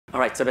All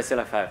right, Sebastian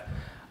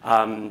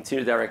Lefebvre,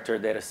 Senior Director,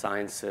 Data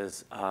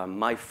Sciences.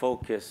 My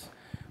focus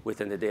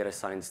within the data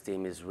science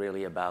team is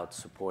really about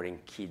supporting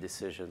key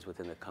decisions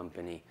within the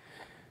company.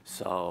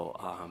 So,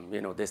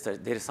 this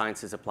data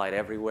science is applied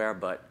everywhere,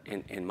 but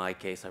in my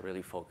case, I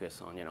really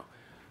focus on,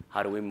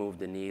 how do we move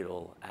the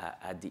needle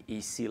at the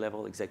EC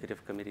level,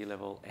 executive committee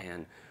level,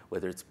 and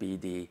whether it's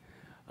BD,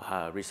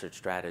 research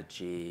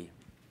strategy,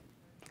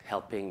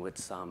 helping with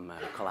some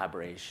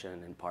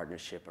collaboration and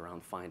partnership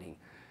around finding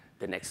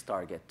the next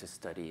target to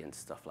study and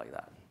stuff like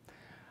that.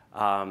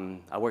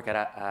 I work at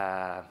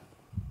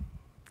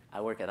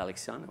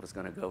Alexion. I was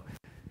going to go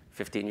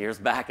 15 years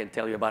back and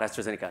tell you about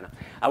AstraZeneca. No.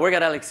 I work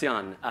at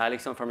Alexion.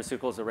 Alexion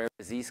Pharmaceuticals is a rare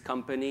disease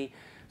company.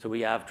 So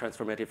we have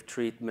transformative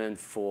treatment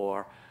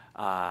for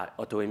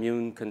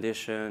autoimmune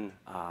condition,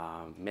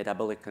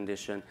 metabolic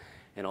condition,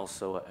 and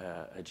also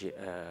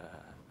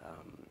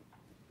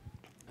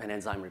an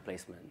enzyme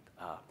replacement.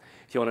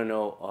 If you want to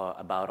know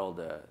about all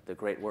the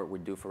great work we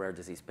do for rare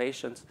disease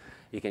patients,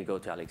 you can go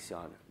to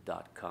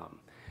alexion.com.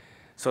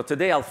 So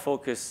today I'll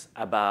focus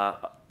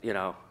about,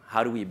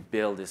 how do we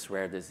build this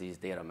rare disease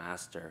data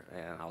master?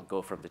 And I'll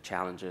go from the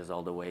challenges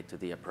all the way to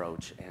the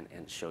approach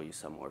and show you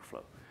some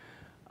workflow.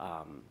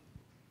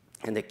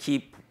 And the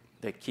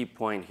key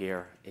point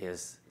here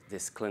is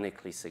this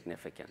clinically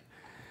significant.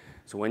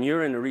 So when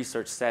you're in a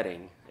research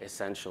setting,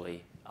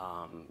 essentially,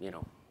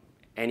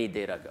 any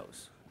data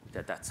goes.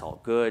 That's all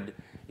good.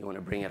 You want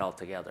to bring it all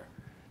together.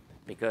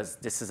 Because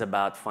this is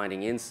about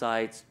finding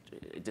insights,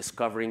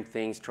 discovering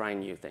things, trying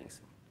new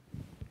things.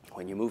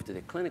 When you move to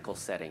the clinical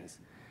settings,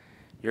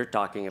 you're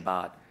talking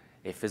about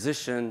a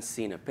physician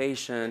seeing a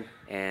patient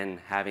and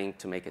having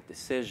to make a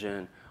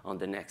decision on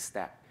the next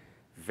step.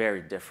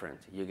 Very different.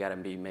 You got to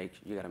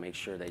make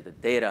sure that the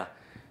data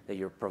that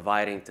you're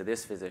providing to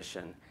this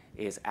physician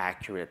is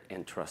accurate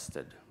and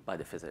trusted by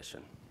the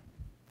physician.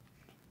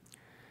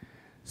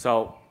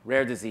 So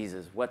rare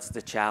diseases, what's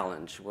the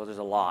challenge? Well, there's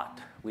a lot.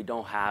 We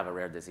don't have a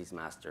rare disease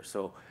master.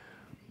 So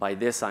by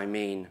this I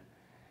mean,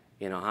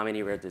 how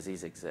many rare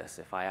diseases exist?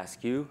 If I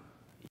ask you,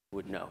 you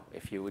would know.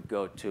 If you would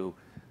go to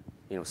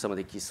some of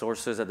the key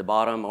sources at the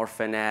bottom,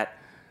 Orphanet,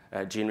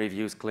 Gene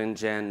Reviews,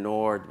 ClinGen,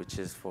 NORD, which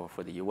is for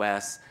the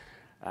US.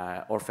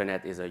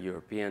 Orphanet is a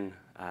European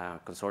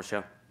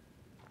consortia.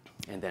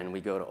 And then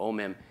we go to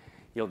OMIM,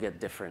 you'll get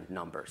different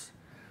numbers.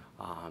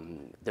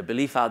 The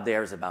belief out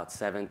there is about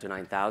 7,000 to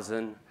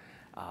 9,000.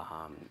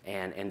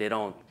 And they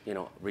don't,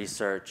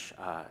 research,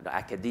 the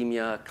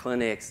academia,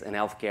 clinics, and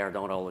healthcare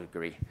don't all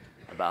agree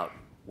about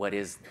what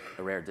is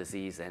a rare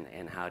disease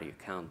and how do you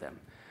count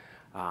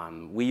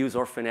them. We use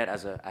Orphanet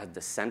as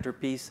the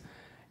centerpiece,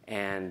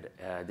 and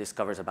this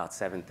covers about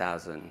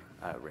 7,000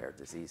 rare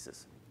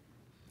diseases.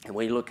 And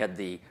when you look at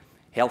the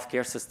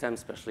healthcare system,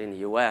 especially in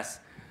the US,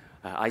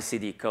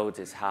 ICD codes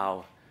is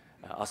how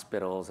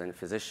hospitals and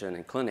physician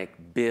and clinic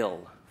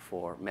bill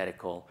for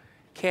medical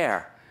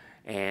care.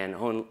 And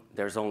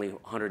there's only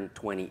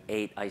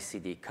 128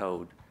 ICD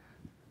code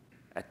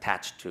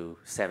attached to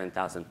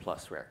 7,000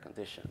 plus rare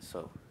conditions.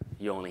 So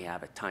you only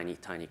have a tiny,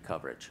 tiny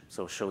coverage.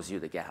 So it shows you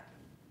the gap.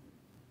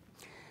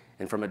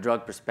 And from a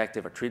drug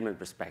perspective or treatment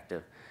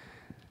perspective,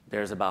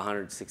 there's about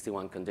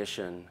 161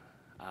 condition,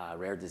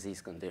 rare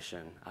disease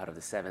condition out of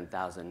the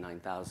 7,000,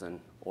 9,000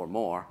 or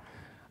more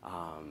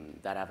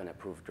that have an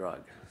approved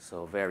drug.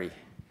 So very,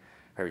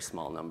 very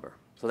small number.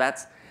 So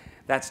that's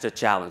the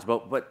challenge.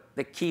 But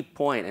the key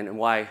point and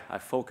why I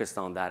focused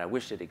on that, I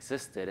wish it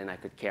existed and I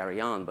could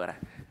carry on, but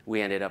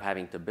we ended up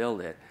having to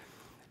build it,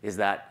 is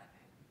that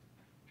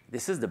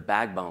this is the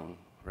backbone,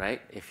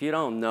 right? If you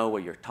don't know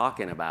what you're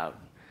talking about,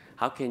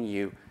 how can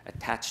you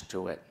attach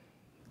to it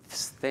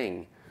this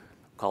thing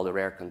called a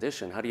rare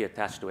condition? How do you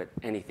attach to it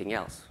anything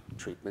else?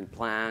 Treatment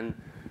plan,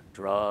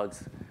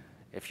 drugs.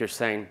 If you're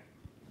saying,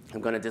 I'm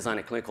going to design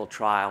a clinical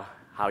trial,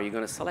 how are you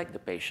going to select the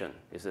patient?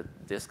 Is it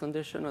this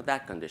condition or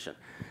that condition?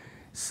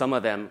 Some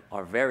of them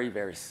are very,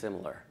 very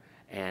similar.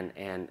 And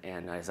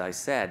as I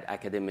said,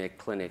 academic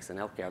clinics and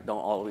healthcare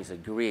don't always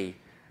agree,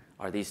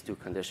 are these two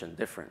conditions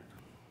different?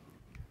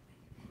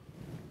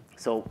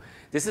 So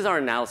this is our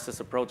analysis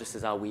approach. This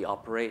is how we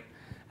operate.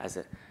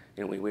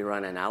 We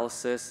run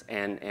analysis,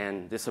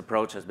 and this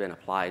approach has been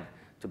applied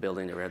to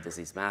building the rare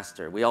disease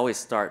master. We always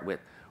start with,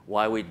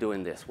 why are we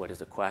doing this? What is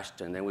the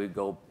question? Then we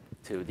go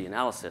to the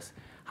analysis.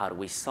 How do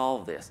we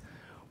solve this?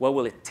 What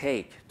will it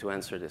take to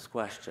answer this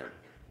question?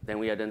 Then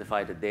we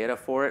identify the data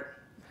for it,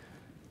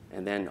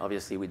 and then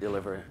obviously we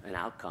deliver an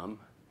outcome.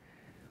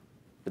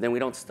 But then we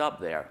don't stop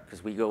there,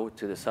 because we go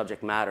to the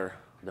subject matter,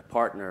 the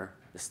partner,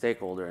 the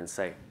stakeholder, and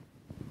say,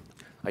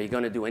 are you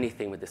going to do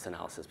anything with this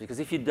analysis? Because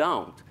if you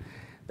don't,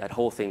 that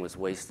whole thing was a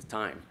waste of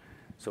time.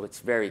 So it's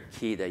very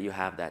key that you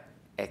have that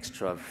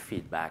extra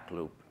feedback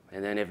loop.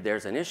 And then if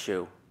there's an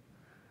issue,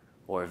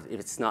 or if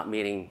it's not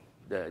meeting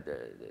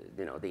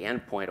the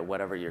end point of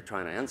whatever you're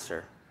trying to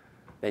answer,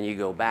 then you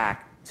go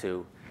back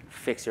to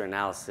fix your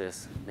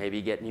analysis,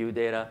 maybe get new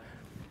data,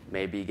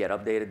 maybe get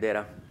updated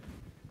data,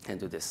 and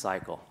do this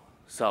cycle.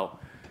 So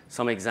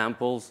some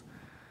examples,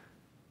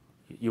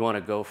 you want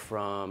to go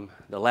from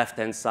the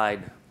left-hand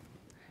side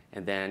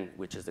and then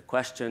which is the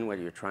question, what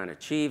you're trying to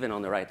achieve, and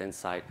on the right-hand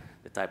side,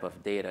 the type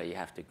of data you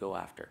have to go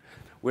after.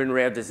 We're in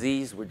rare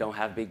disease. We don't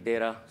have big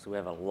data, so we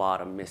have a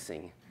lot of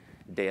missing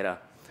data,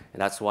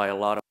 and that's why a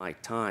lot of my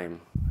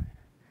time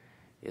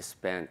is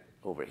spent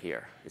over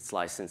here. It's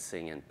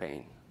licensing and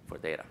paying for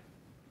data.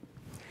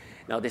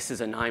 Now, this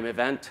is a KNIME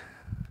event,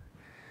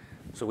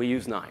 so we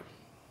use KNIME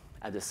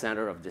at the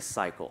center of this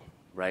cycle,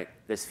 right?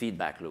 This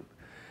feedback loop.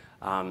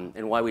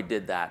 And why we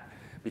did that?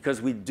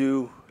 Because we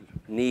do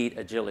need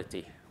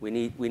agility. We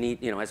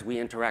need, as we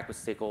interact with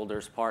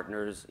stakeholders,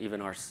 partners,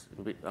 even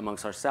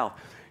amongst ourselves,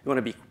 you want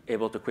to be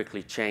able to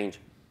quickly change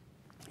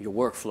your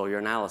workflow, your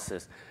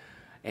analysis,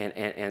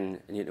 and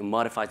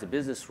modify the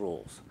business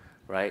rules,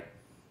 right?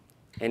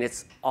 And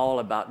it's all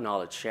about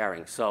knowledge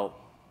sharing. So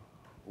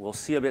we'll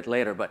see a bit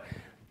later, but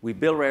we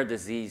built rare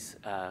disease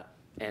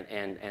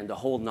and the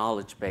whole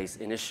knowledge base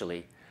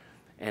initially,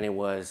 and it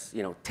was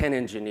 10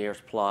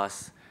 engineers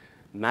plus,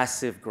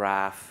 massive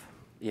graph,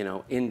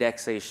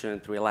 indexation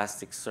through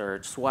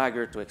Elasticsearch,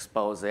 Swagger to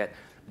expose it,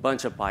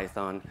 bunch of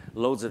Python,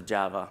 loads of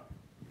Java.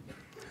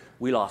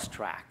 We lost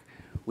track.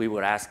 We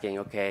were asking,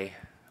 okay,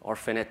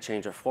 Orphanet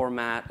changed our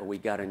format, or we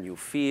got a new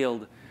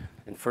field,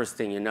 and first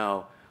thing you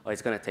know,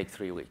 it's going to take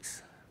 3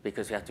 weeks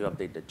because you have to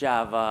update the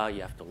Java,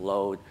 you have to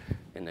load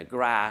in the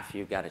graph,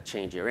 you've got to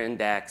change your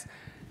index,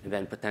 and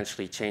then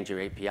potentially change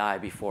your API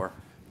before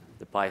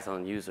the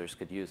Python users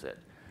could use it.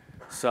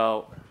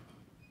 So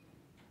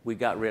we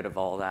got rid of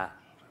all that,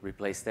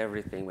 replaced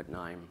everything with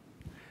KNIME.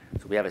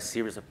 So we have a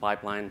series of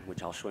pipeline,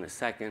 which I'll show in a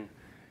second,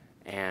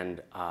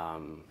 and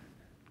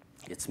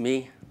it's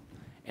me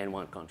and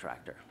one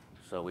contractor.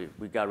 So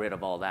we got rid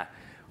of all that.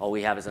 All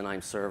we have is a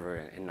KNIME server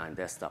and KNIME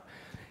desktop.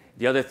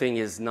 The other thing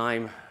is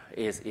KNIME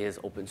is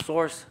open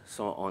source,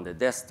 so on the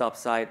desktop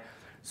side.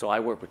 So I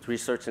work with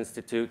research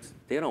institutes.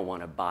 They don't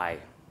want to buy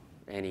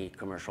any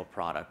commercial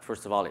product.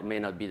 First of all, it may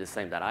not be the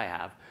same that I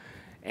have,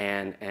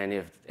 and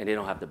they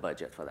don't have the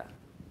budget for that.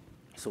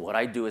 So what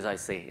I do is I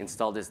say,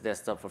 install this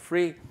desktop for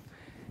free,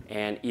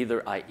 and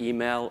either I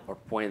email or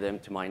point them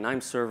to my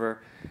KNIME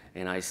server,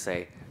 and I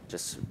say,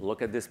 just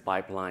look at this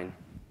pipeline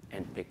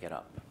and pick it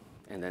up.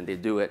 And then they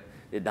do it,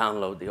 they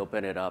download, they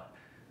open it up,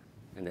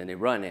 and then they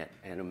run it,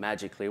 and it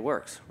magically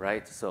works,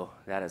 right? So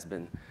that has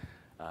been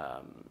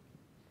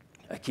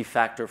a key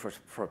factor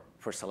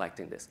for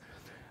selecting this.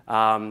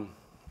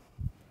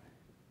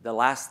 The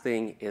last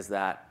thing is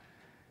that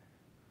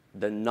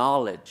the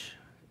knowledge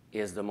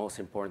is the most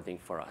important thing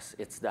for us.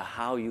 It's the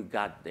how you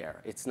got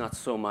there. It's not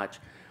so much,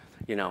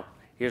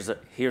 here's an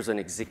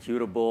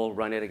executable,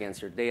 run it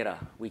against your data.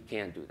 We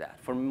can't do that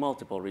for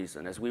multiple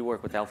reasons. As we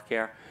work with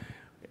healthcare,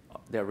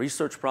 they're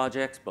research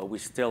projects, but we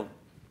still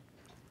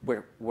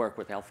work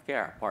with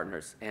healthcare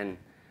partners. And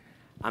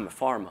I'm a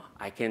pharma.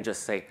 I can't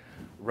just say,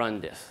 run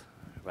this,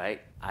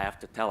 right? I have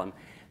to tell them,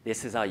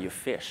 this is how you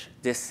fish.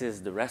 This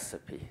is the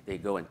recipe. They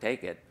go and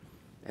take it,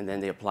 and then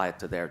they apply it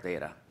to their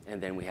data. And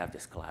then we have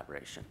this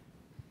collaboration.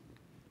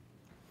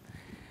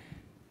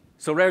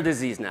 So rare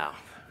disease now,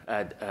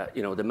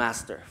 the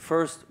master.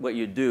 First, what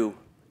you do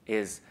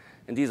is,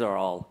 and these are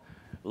all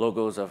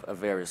logos of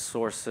various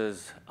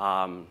sources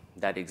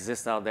that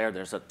exist out there.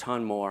 There's a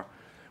ton more.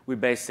 We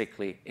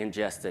basically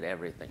ingested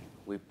everything.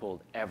 We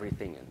pulled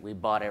everything in. We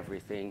bought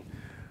everything.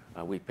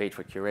 We paid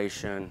for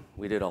curation.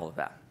 We did all of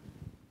that.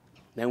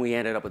 Then we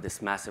ended up with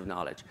this massive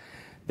knowledge.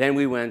 Then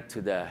we went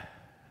to the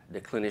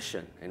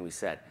clinician, and we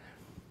said,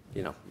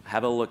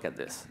 have a look at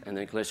this. And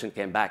the clinician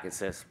came back and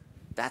says,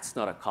 that's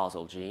not a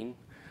causal gene.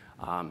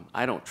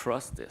 I don't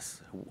trust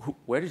this.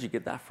 Where did you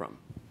get that from?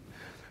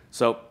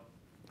 So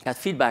that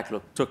feedback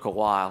loop took a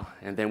while,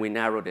 and then we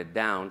narrowed it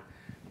down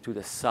to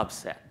the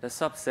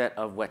subset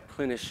of what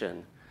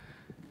clinician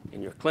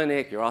in your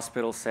clinic, your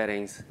hospital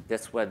settings,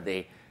 that's what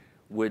they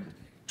would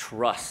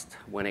trust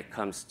when it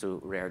comes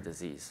to rare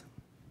disease.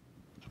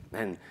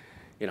 And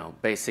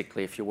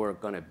basically, if you were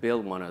going to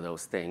build one of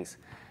those things,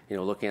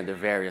 looking at the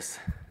various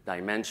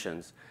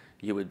dimensions,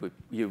 you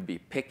would be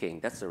picking,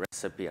 that's a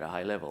recipe at a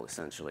high level,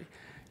 essentially.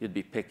 You'd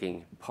be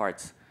picking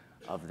parts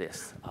of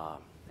this.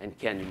 And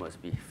Ken, you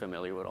must be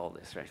familiar with all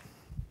this, right?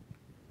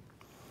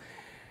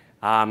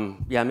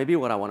 Yeah, maybe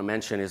what I want to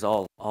mention is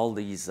all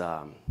these,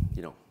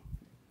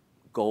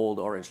 gold,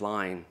 orange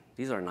line,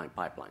 these are KNIME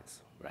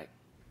pipelines, right?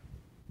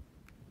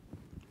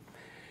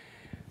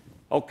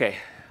 Okay,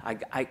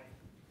 I've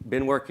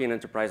been working in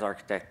enterprise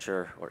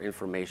architecture or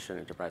information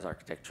enterprise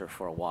architecture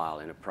for a while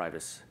in a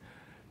private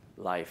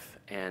life.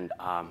 And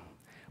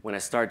when I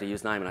started to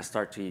use KNIME and I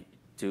started to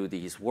do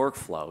these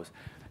workflows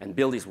and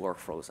build these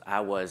workflows,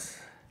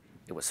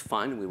 it was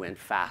fun, we went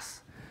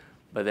fast.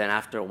 But then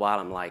after a while,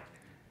 I'm like,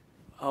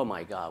 oh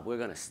my God, we're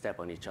going to step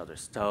on each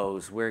other's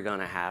toes. We're going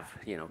to have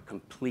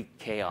complete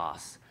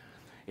chaos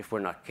if we're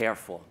not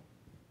careful,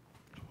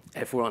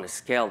 if we want to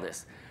scale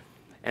this.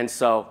 And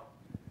so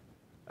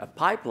a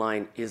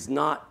pipeline is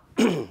not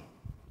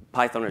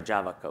Python or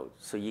Java code.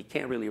 So you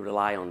can't really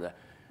rely on the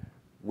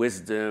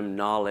wisdom,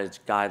 knowledge,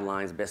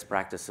 guidelines, best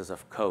practices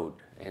of code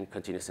and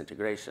continuous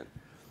integration.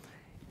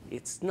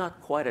 it's not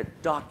quite a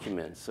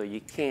document, so you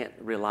can't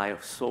rely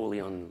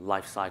solely on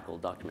life cycle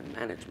document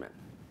management.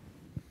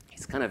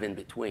 It's kind of in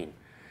between.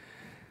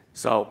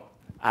 So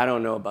I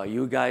don't know about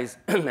you guys,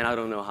 and I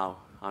don't know how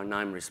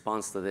KNIME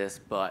responds to this,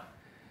 but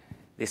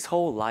this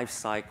whole life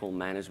cycle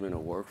management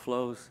of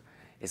workflows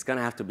is going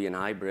to have to be an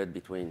hybrid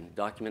between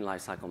document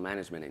life cycle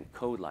management and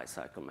code life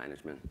cycle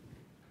management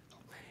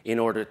in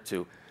order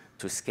to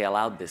scale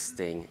out this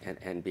thing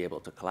and be able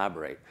to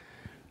collaborate.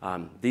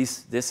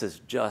 This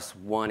is just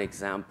one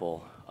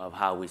example of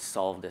how we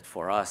solved it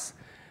for us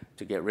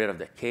to get rid of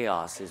the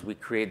chaos. Is we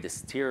create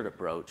this tiered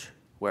approach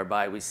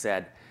whereby we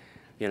said,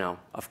 you know,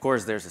 of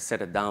course there's a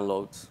set of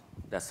downloads.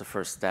 That's the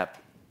first step.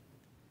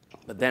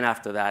 But then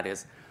after that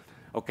is,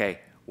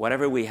 okay,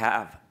 whatever we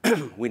have,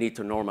 we need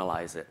to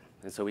normalize it.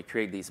 And so we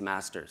create these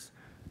masters,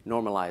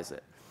 normalize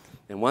it.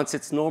 And once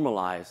it's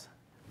normalized,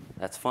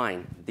 that's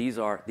fine. These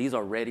are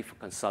ready for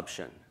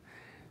consumption.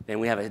 Then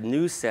we have a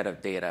new set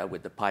of data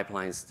with the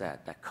pipelines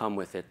that come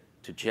with it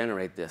to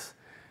generate this.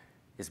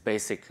 Is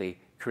basically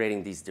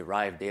creating these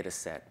derived data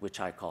set, which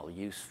I call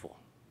useful.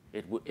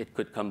 It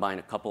could combine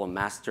a couple of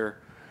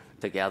master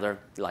together,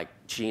 like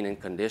gene and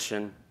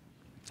condition,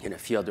 and a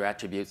few other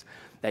attributes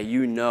that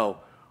you know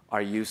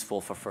are useful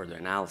for further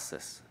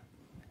analysis.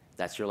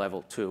 That's your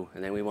level 2.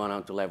 And then we went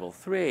on to level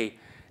 3,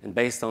 and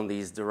based on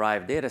these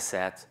derived data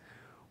sets,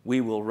 we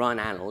will run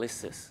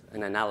analysis.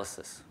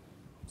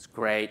 It's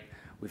great.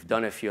 We've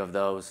done a few of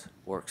those,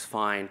 works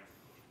fine.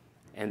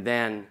 And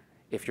then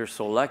if you're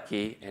so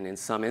lucky, and in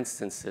some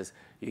instances,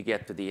 you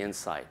get to the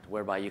insight,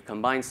 whereby you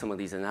combine some of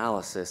these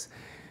analysis,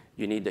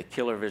 you need the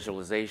killer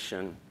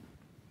visualization,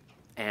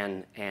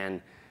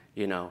 and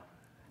you know,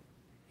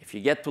 if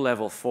you get to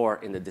level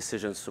 4 in the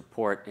decision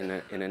support in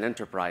an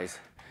enterprise,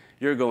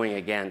 you're going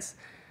against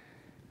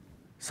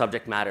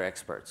subject matter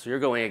experts. So you're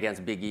going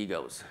against big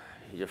egos.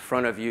 In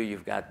front of you,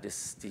 you've got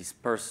this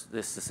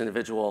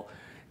individual,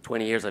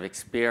 20 years of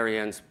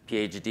experience,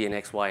 PhD in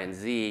X, Y, and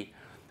Z,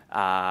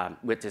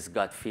 with this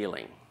gut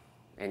feeling.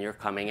 And you're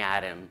coming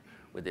at him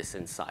with this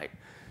insight.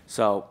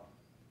 So,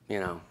 you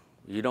know,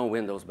 you don't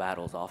win those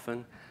battles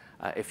often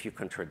if you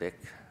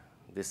contradict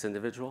this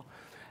individual.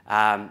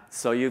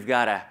 So you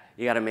got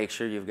to make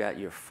sure you've got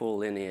your full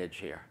lineage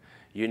here.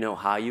 You know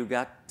how you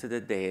got to the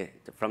data,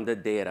 from the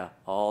data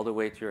all the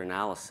way to your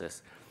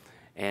analysis,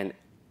 and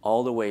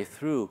all the way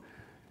through,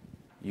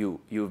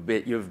 you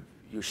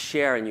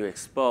share and you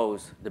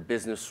expose the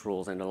business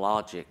rules and the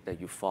logic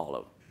that you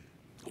follow.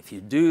 If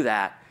you do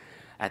that,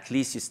 at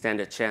least you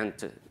stand a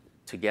chance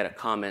to get a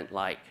comment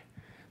like,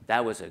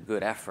 that was a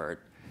good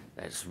effort,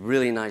 that's a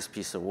really nice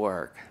piece of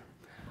work,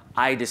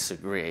 I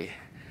disagree,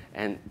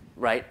 and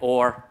right,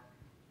 or,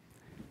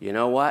 you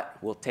know what,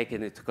 we'll take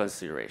it into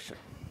consideration.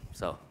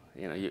 So,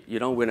 you know, you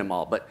don't win them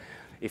all, but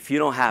if you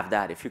don't have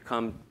that, if you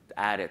come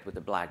at it with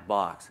a black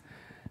box,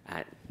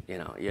 you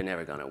know, you're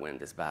never going to win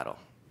this battle.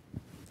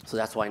 So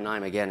that's why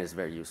KNIME, again, is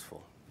very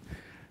useful.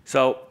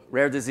 So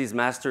Rare Disease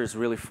Master is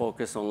really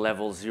focused on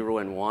level 0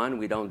 and 1.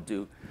 We don't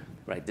do,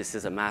 right, this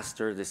is a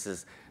master. This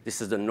is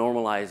the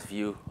normalized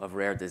view of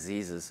rare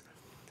diseases.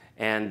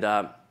 And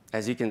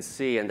as you can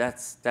see, and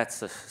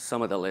that's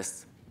some of the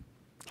lists.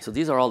 So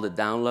these are all the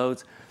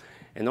downloads.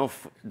 And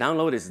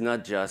download is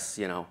not just,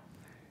 you know,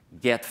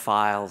 get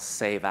files,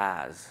 save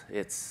as.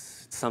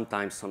 It's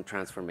sometimes some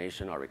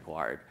transformation are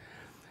required.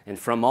 And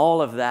from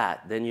all of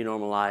that, then you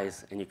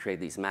normalize and you create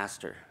these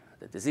master.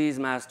 The disease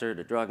master,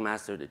 the drug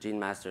master, the gene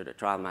master, the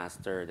trial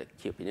master, the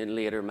key opinion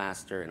leader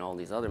master, and all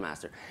these other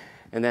masters.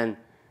 And then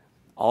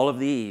all of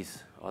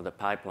these are the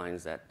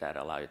pipelines that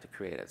allow you to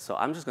create it. So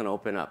I'm just going to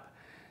open up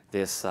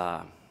this.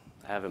 I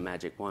have a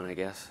magic one, I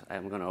guess.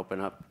 I'm going to open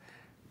up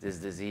this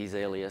disease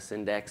alias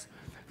index.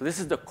 So this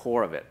is the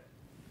core of it.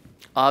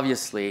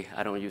 Obviously,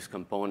 I don't use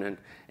component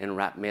and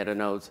wrap meta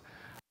nodes,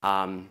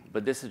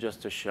 but this is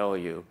just to show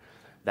you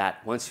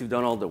that once you've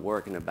done all the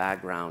work in the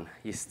background,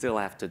 you still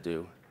have to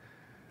do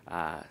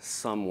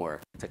some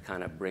work to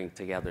kind of bring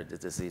together the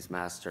disease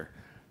master.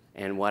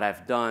 And what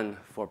I've done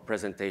for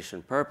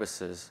presentation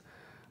purposes,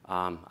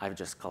 I've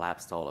just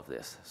collapsed all of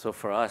this. So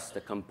for us,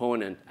 the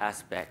component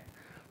aspect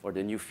or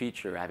the new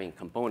feature, having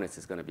components,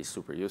 is going to be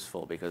super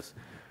useful because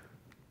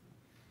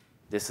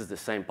this is the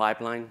same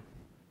pipeline,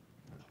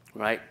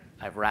 right?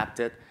 I've wrapped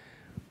it.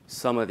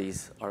 Some of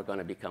these are going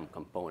to become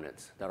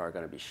components that are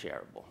going to be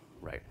shareable,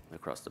 right,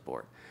 across the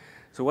board.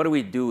 So what do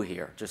we do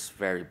here, just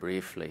very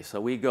briefly?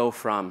 So we go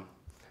from,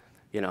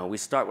 you know, we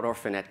start with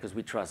Orphanet because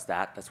we trust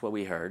that. That's what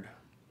we heard.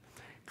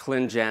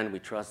 ClinGen, we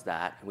trust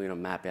that. We're going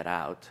to map it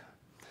out.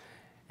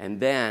 And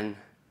then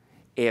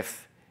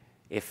if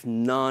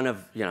none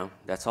of, you know,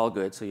 that's all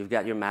good. So you've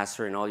got your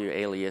master and all your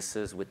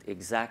aliases with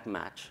exact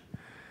match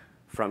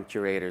from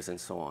curators and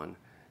so on.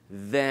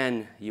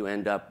 Then you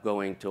end up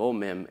going to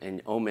OMIM,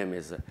 and OMIM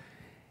is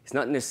it's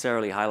not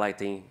necessarily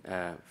highlighting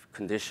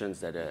conditions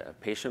that a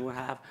patient would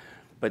have,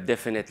 but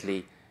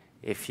definitely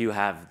if you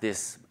have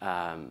this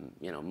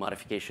you know,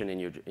 modification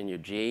in your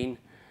gene,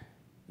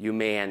 you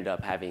may end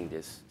up having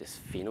this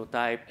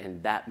phenotype,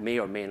 and that may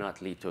or may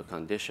not lead to a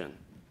condition.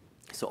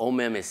 So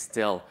OMIM is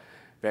still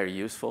very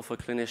useful for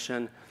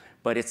clinician,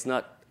 but it's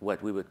not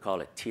what we would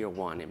call a tier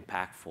one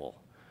impactful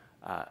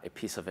a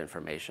piece of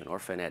information.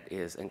 Orphanet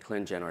is and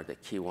ClinGen are the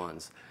key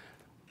ones.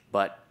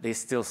 But they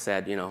still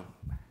said, you know,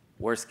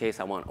 worst case,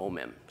 I want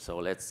OMIM. So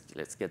let's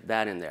get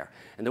that in there.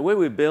 And the way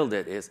we build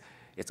it is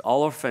it's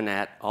all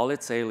Orphanet, all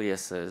its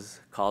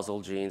aliases,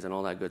 causal genes, and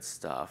all that good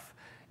stuff,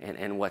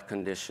 and what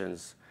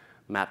conditions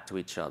map to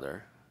each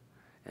other.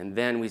 And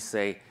then we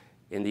say,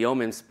 in the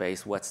OMIM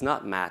space, what's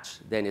not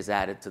matched then is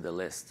added to the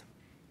list.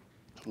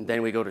 And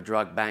then we go to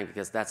drug bank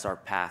because that's our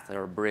path,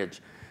 our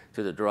bridge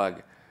to the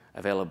drug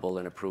available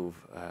and approved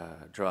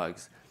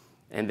drugs.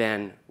 And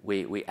then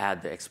we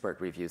add the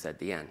expert reviews at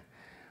the end.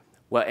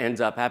 What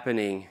ends up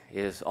happening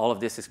is all of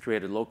this is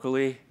created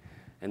locally,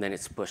 and then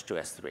it's pushed to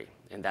S3.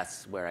 And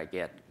that's where I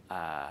get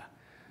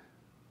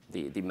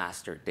the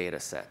master data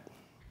set.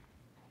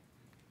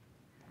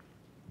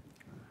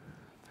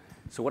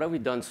 So what have we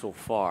done so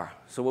far?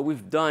 So what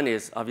we've done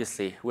is,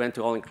 obviously, we went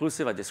to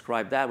all-inclusive. I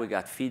described that. We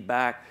got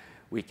feedback.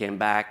 We came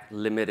back,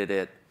 limited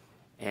it,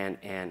 and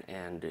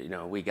you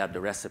know, we got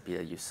the recipe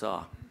that you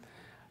saw.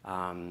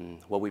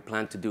 What we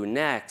plan to do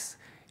next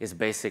is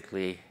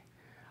basically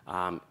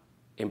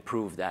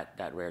improve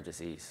that rare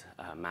disease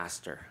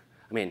master.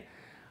 I mean,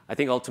 I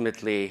think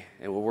ultimately,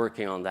 and we're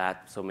working on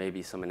that, so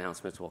maybe some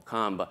announcements will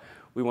come, but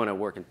we want to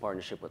work in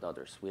partnership with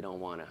others. We don't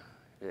want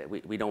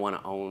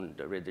to own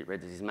the rare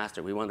disease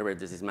master. We want the rare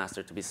disease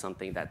master to be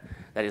something that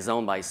is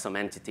owned by some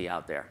entity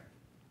out there.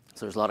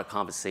 So there's a lot of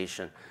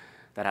conversation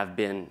that have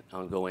been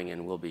ongoing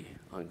and will be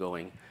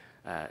ongoing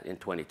in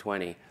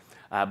 2020.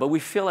 But we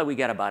feel that we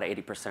get about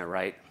 80%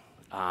 right,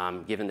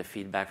 given the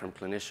feedback from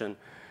clinicians.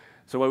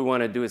 So what we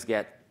want to do is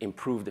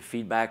improve the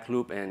feedback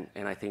loop, and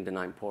I think the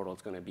KNIME portal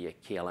is going to be a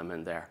key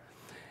element there.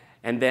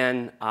 And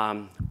then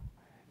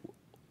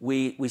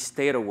we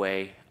stayed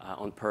away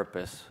on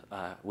purpose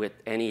with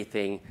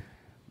anything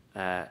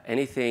that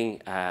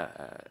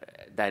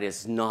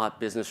is not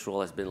business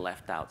rule has been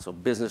left out. So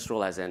business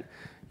rule as in,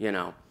 you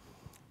know,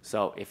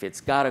 so if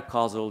it's got a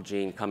causal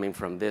gene coming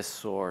from this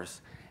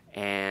source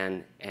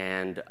and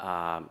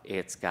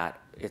it's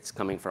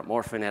coming from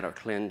Orphanet or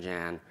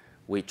ClinGen,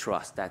 we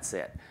trust, that's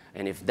it.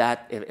 And if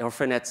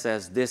Orphanet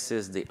says this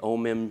is the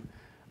OMIM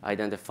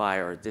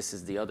identifier or this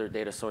is the other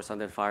data source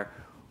identifier,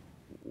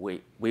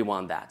 we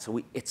want that. So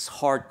it's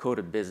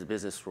hard-coded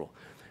business rule.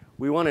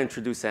 We want to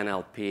introduce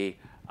NLP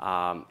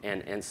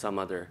and some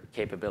other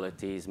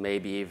capabilities,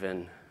 maybe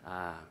even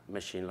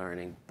machine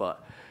learning,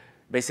 but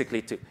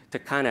basically to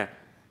kind of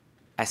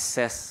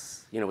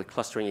assess, you know, with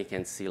clustering you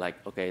can see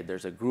like, okay,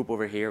 there's a group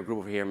over here,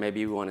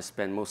 maybe we want to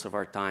spend most of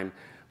our time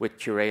with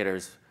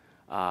curators,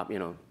 you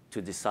know,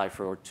 to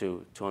decipher or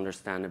to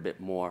understand a bit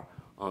more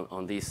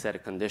on these set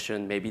of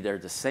conditions. Maybe they're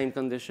the same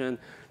condition,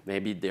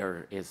 maybe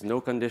there is no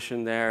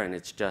condition there and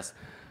it's just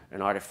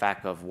an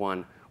artifact of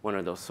one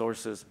of those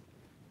sources.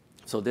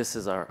 So this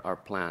is our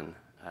plan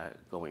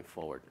going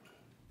forward.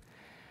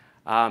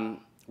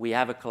 We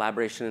have a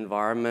collaboration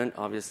environment.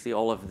 Obviously,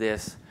 all of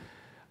this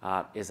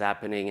is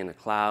happening in the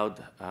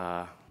cloud.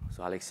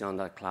 So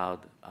Alexion.cloud,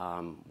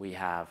 we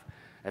have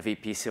a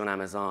VPC on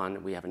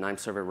Amazon. We have a KNIME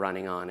server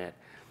running on it.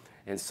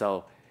 And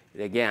so,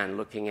 again,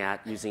 looking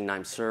at using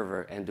KNIME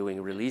server and doing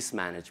release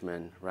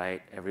management,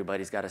 right?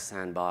 Everybody's got a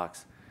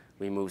sandbox.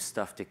 We move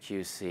stuff to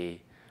QC.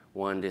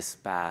 When this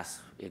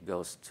passes, it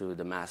goes to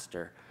the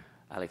master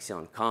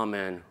Alexion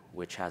Common,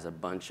 which has a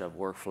bunch of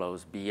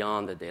workflows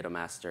beyond the data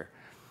master.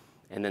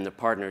 And then the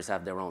partners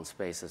have their own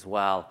space as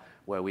well,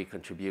 where we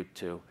contribute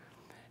to.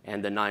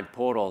 And the KNIME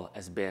portal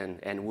has been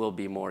and will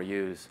be more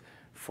used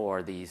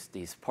for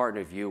these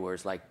partner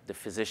viewers, like the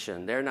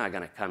physician. They're not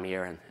going to come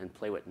here and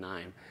play with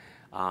KNIME.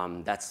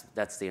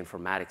 That's the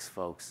informatics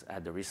folks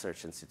at the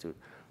Research Institute.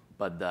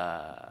 But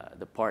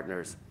the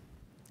partners,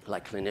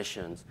 like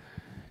clinicians,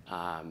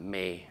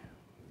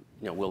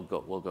 will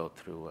go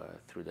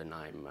through the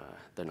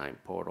KNIME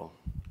portal.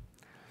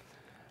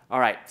 All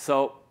right,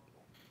 so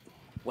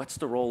what's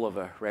the role of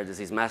a rare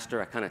disease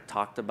master? I kind of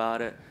talked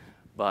about it,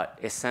 but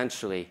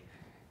essentially,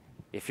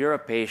 if you're a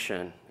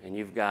patient and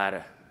you've got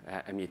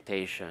a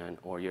mutation,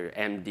 or your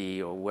MD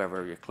or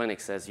whoever your clinic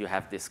says you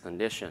have this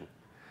condition,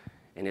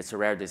 and it's a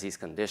rare disease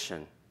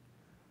condition,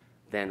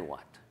 then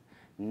what?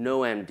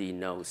 No MD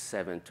knows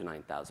 7,000 to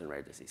 9,000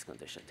 rare disease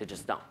conditions. They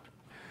just don't.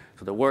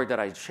 So the work that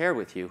I share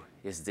with you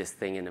is this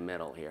thing in the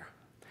middle here.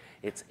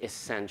 It's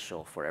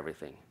essential for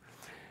everything.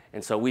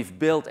 And so we've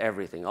built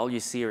everything. All you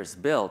see here is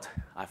built.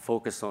 I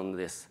focus on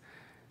this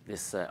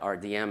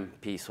RDM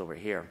piece over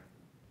here.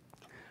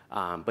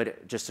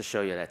 But just to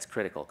show you that's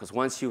critical, because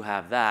once you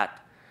have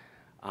that,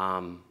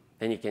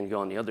 then you can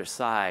go on the other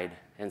side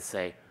and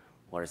say,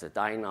 what is a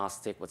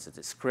diagnostic? What's a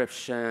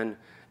description?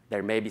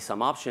 There may be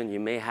some option.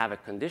 You may have a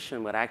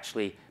condition, but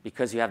actually,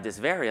 because you have this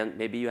variant,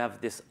 maybe you have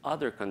this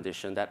other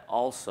condition that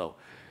also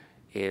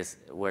is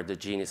where the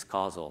gene is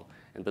causal.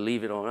 And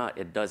believe it or not,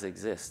 it does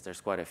exist.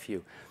 There's quite a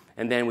few.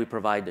 And then we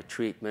provide the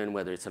treatment,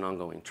 whether it's an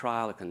ongoing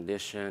trial, a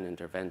condition,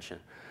 intervention.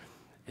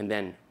 And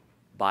then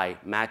by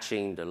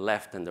matching the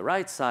left and the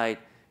right side,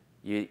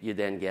 you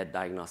then get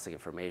diagnostic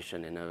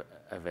information and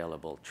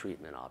available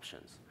treatment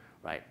options,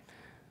 right?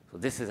 So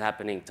this is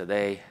happening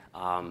today,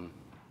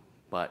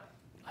 but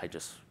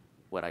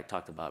what I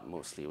talked about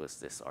mostly was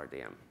this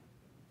RDM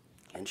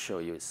and show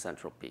you its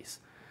central piece.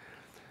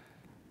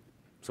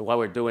 So while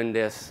we're doing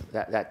this,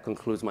 that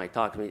concludes my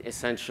talk. I mean,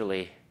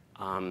 essentially,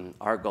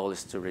 our goal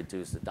is to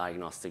reduce the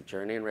diagnostic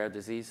journey in rare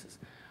diseases.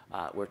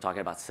 We're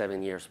talking about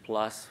 7 years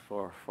plus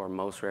for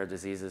most rare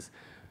diseases.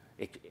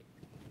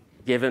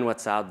 Given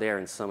what's out there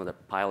and some of the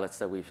pilots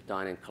that we've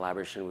done in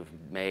collaboration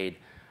we've made,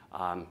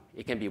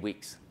 it can be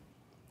weeks.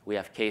 We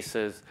have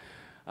cases.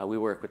 We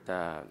work with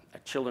a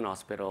children's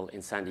hospital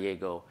in San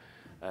Diego.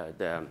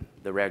 The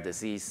rare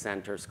disease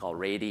center is called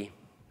Rady.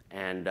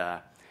 And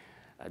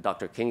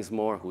Dr.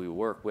 Kingsmore, who we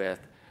work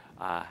with,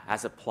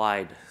 has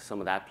applied some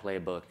of that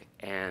playbook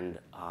and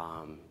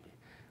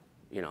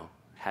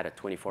had a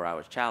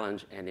 24-hour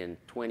challenge. And in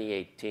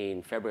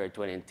 2018, February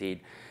 2018,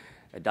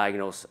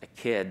 diagnosed a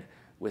kid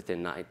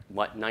within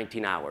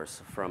 19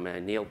 hours from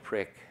a needle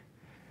prick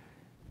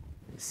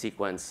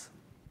sequence.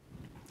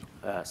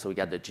 So we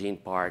got the gene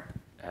part,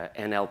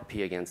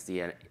 NLP against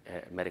the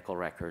medical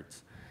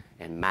records,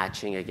 and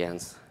matching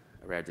against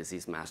a rare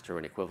disease master or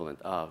an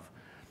equivalent of,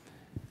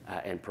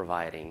 and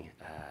providing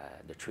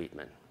the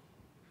treatment,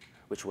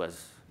 which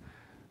was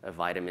a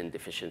vitamin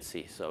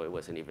deficiency, so it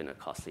wasn't even a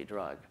costly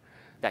drug.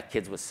 That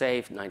kid was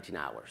saved 19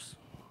 hours,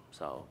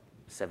 so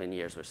 7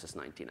 years versus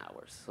 19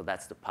 hours. So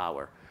that's the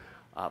power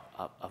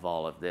of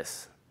all of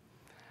this.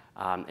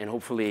 And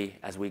hopefully,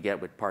 as we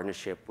get with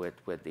partnership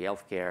with the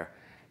healthcare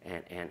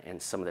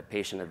and some of the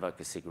patient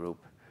advocacy group,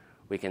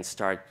 we can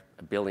start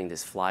building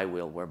this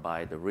flywheel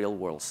whereby the real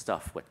world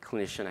stuff, what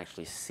clinicians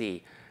actually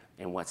see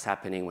and what's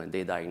happening when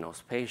they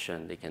diagnose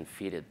patient, they can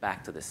feed it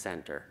back to the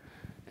center.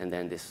 And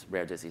then this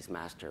rare disease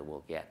master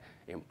will get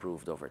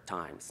improved over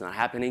time. It's not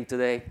happening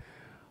today,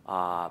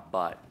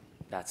 but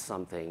that's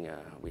something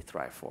we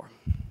thrive for.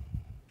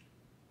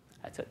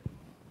 That's it.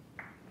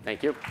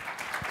 Thank you. Thank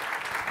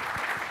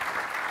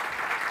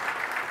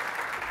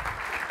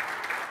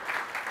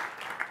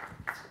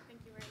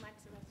you very much,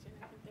 Sebastian.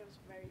 I think that was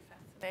very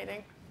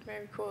fascinating,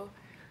 very cool.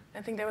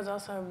 I think there was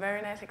also a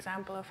very nice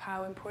example of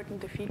how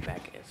important the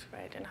feedback is,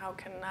 right? And how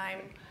can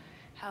KNIME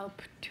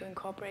help to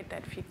incorporate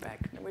that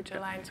feedback, which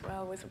aligns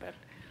well with what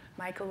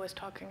Michael was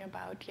talking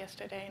about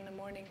yesterday in the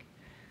morning.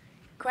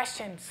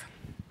 Questions?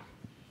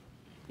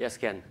 Yes,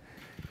 Ken.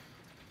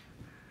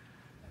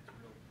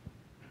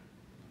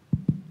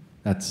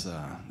 That's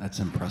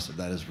impressive.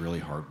 That is really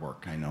hard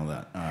work. I know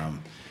that.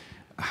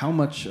 How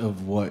much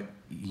of what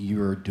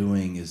you're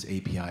doing is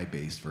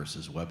API-based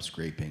versus web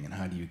scraping, and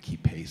how do you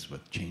keep pace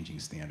with changing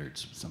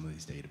standards with some of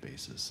these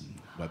databases and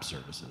web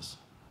services?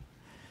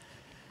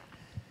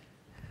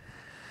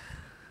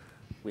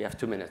 We have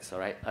 2 minutes, all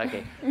right?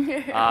 Okay.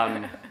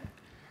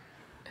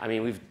 I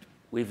mean,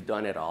 we've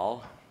done it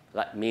all,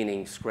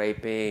 meaning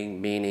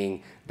scraping,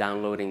 meaning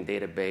downloading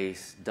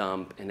database,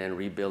 dump, and then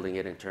rebuilding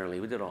it internally.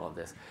 We did all of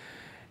this.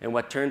 And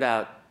what turned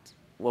out,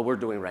 what we're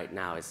doing right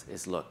now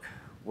is look,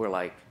 we're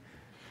like,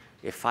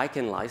 if I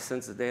can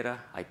license the data,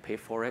 I pay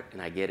for it,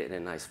 and I get it in a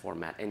nice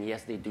format. And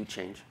yes, they do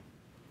change.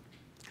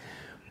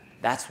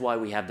 That's why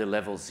we have the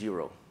level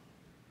 0.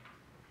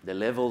 The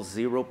level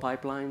 0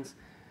 pipelines,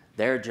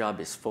 their job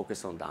is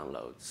focused on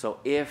download.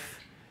 So if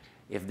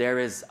there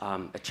is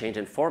a change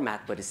in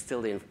format, but it's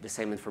still the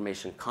same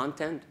information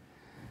content,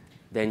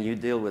 then you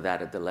deal with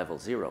that at the level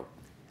 0.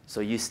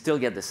 So you still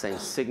get the same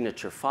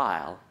signature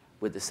file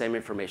with the same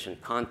information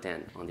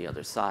content on the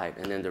other side,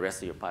 and then the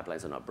rest of your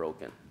pipelines are not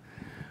broken.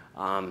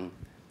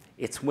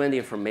 It's when the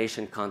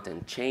information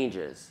content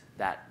changes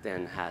that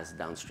then has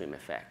downstream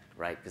effect,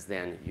 right? Because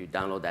then you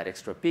download that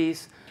extra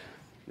piece,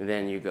 and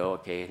then you go,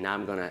 okay, now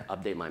I'm going to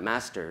update my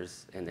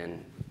masters, and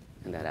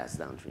that has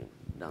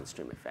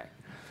downstream effect.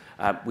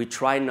 We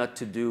try not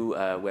to do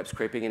web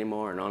scraping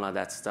anymore and all of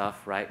that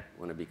stuff, right?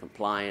 We want to be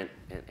compliant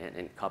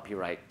and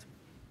copyright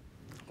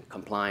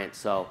compliant.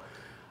 So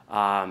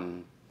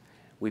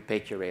we pay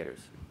curators.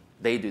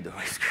 They do the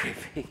web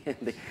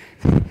scraping.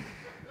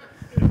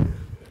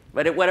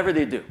 But whatever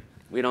they do,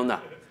 we don't know.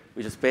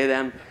 We just pay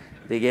them.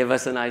 They gave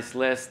us a nice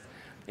list,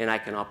 and I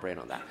can operate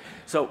on that.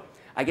 So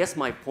I guess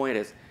my point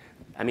is,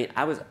 I mean,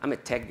 I'm a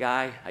tech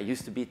guy. I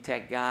used to be a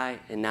tech guy,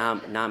 and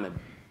now I'm a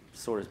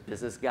sort of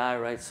business guy,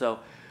 right? So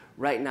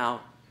right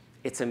now,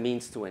 it's a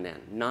means to an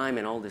end. KNIME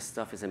and all this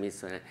stuff is a means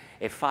to an end.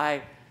 If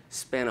I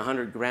spend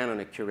 100 grand on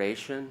a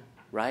curation,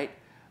 right,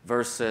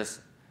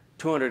 versus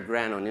 200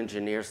 grand on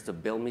engineers to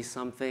build me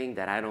something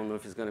that I don't know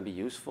if it's going to be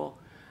useful,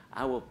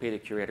 I will pay the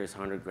curators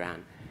 100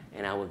 grand,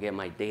 and I will get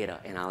my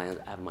data, and I'll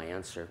have my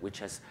answer, which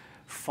has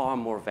far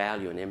more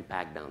value and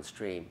impact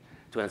downstream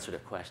to answer the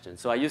question.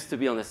 So I used to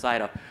be on the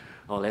side of,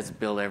 oh, let's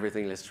build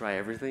everything, let's try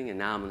everything, and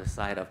now I'm on the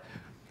side of,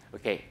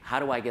 okay, how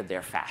do I get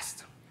there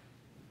fast?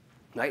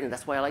 Right? And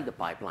that's why I like the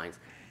pipelines.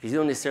 Because you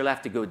don't necessarily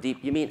have to go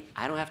deep. You mean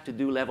I don't have to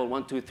do level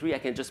 1, 2, 3? I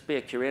can just pay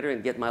a curator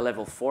and get my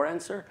level 4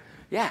 answer?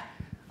 Yeah,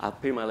 I'll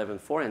pay my level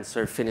 4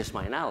 answer, finish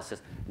my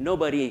analysis.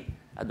 Nobody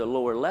at the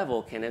lower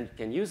level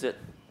can use it.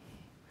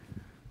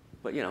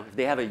 But if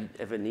they have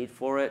a need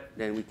for it,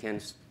 then we can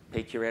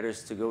pay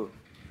curators to go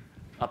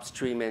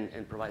upstream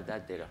and provide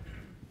that data.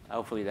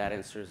 Hopefully that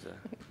answers.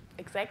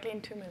 Exactly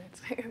in 2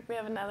 minutes. We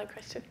have another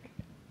question.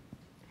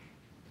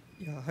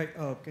 Yeah, hi.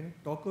 Can you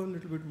talk a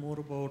little bit more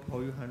about how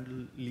you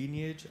handle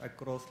lineage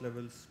across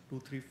levels 2,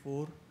 3,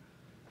 4,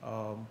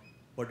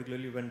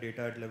 particularly when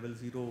data at level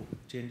 0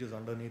 changes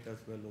underneath as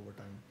well over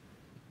time?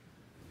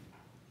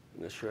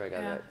 I'm not sure I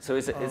got that. So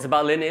it's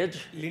about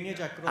lineage?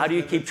 Lineage across how do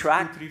you levels keep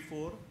track? 2, 3,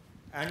 4,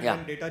 and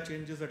when data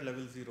changes at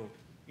level 0,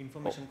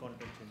 information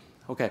content changes.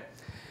 Okay.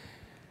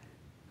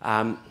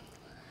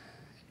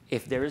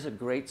 If there is a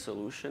great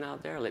solution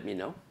out there, let me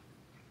know.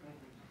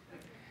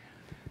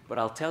 But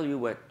I'll tell you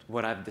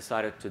what I've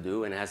decided to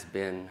do and has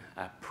been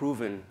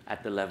proven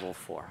at the level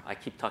 4. I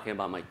keep talking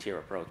about my tier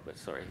approach, but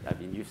sorry,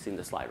 you've seen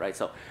the slide, right?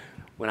 So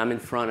when I'm in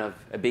front of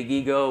a big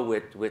ego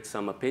with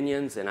some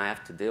opinions and I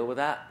have to deal with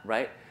that,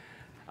 right?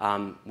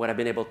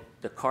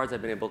 The cards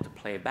I've been able to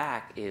play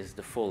back is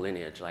the full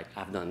lineage. Like,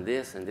 I've done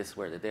this, and this is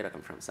where the data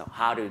comes from. So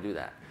how do you do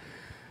that?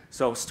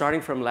 So starting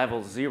from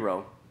level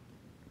 0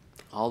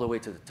 all the way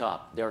to the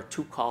top, there are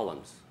 2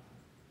 columns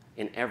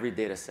in every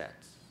data set.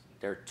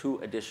 There are 2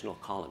 additional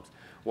columns.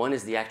 One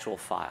is the actual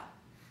file.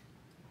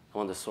 I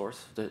want the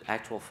source, the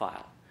actual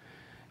file.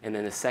 And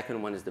then the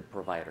second one is the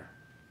provider.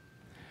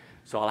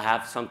 So I'll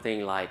have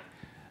something like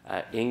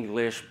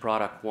English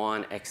product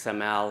 1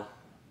 XML,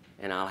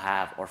 and I'll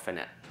have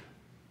orphanet,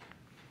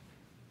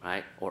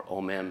 right? Or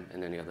OMEM,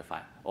 and then the other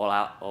file. Or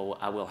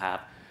I will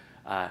have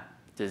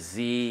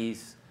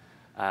disease,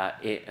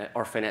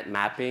 orphanet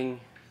mapping,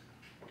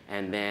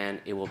 and then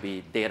it will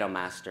be data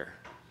master.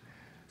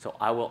 So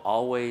I will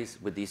always,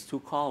 with these 2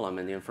 columns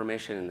and the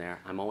information in there,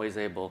 I'm always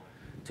able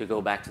to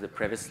go back to the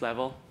previous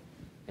level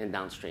and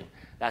downstream.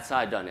 That's how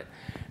I've done it.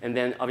 And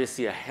then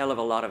obviously a hell of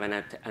a lot of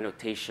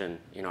annotation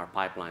in our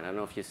pipeline. I don't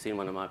know if you've seen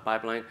one of my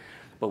pipeline,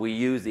 but we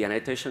use the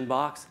annotation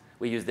box.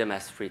 We use them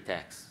as free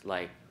text.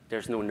 Like,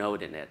 there's no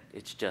note in it.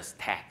 It's just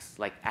text,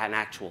 like an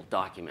actual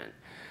document.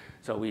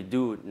 So we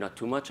do not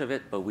too much of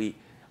it, but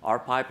our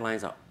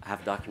pipelines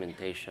have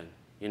documentation.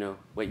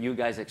 What you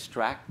guys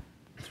extract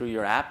through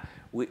your app,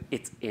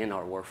 it's in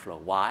our workflow.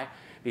 Why?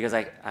 Because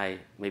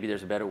maybe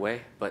there's a better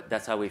way, but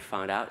that's how we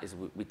found out is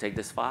we take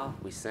this file,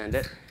 we send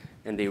it,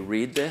 and they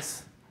read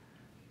this,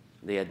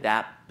 they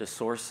adapt the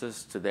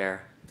sources to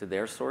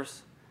their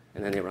source,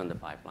 and then they run the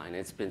pipeline.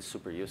 It's been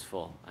super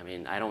useful. I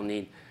mean, I don't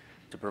need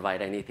to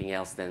provide anything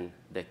else than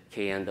the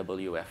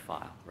KNWF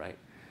file, right?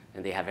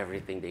 And they have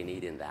everything they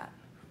need in that.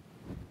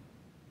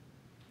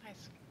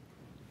 Nice.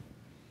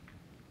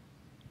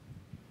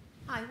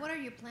 Hi, what are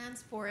your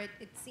plans for it?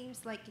 It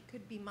seems like it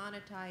could be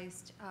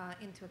monetized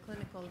into a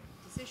clinical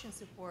decision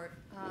support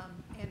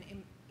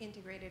and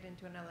integrated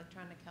into an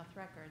electronic health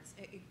records.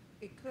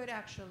 It could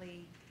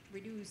actually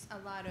reduce a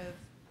lot of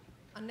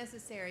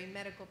unnecessary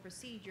medical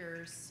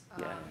procedures,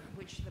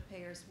 which the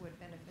payers would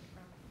benefit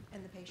from,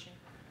 and the patient.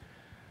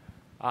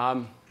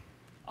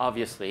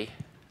 Obviously,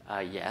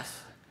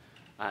 yes.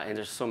 And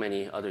there's so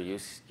many other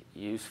use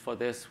for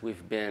this.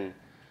 We've been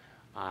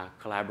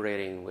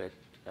collaborating with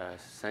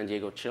San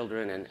Diego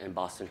Children and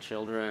Boston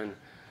Children.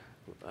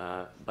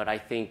 But I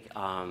think,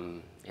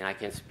 and I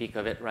can't speak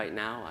of it right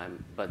now,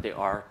 but there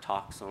are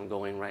talks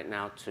ongoing right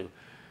now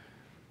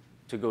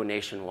to go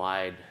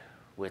nationwide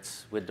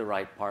with the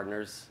right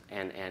partners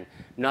and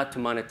not to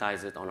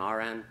monetize it on our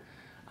end.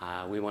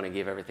 We want to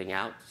give everything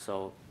out.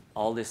 So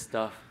all this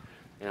stuff,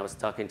 and I was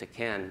talking to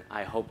Ken,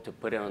 I hope to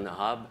put it on the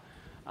hub.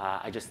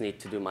 I just need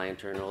to do my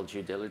internal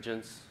due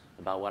diligence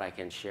about what I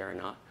can share or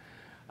not.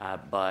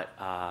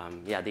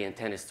 Yeah, the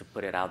intent is to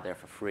put it out there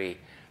for free.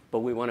 But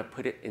we want to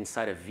put it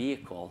inside a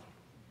vehicle,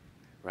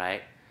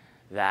 right,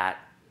 that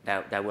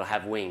will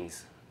have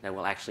wings, that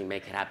will actually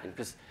make it happen.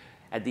 Because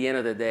at the end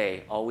of the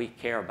day, all we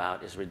care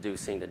about is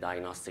reducing the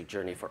diagnostic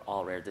journey for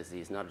all rare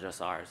disease, not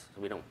just ours.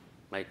 So we don't,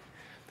 like,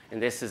 and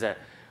this is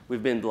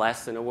we've been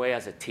blessed in a way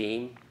as a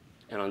team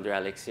and under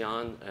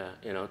Alexion,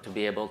 to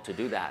be able to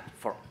do that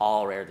for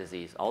all rare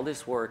disease. All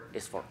this work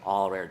is for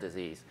all rare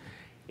disease.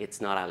 It's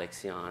not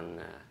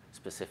Alexion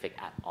specific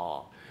at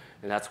all.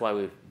 And that's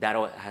why that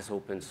has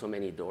opened so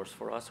many doors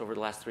for us over the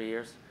last 3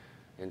 years.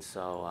 And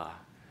so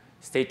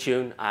stay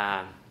tuned.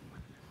 I've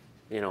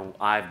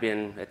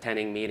been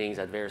attending meetings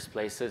at various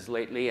places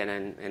lately, and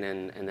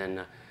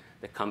then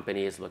the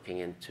company is looking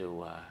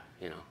into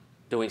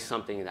doing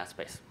something in that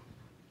space.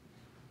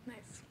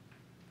 Nice.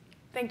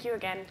 Thank you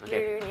again.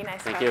 Okay. Really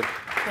nice Thank talk. you.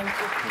 Thank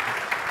you.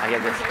 I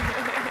get this.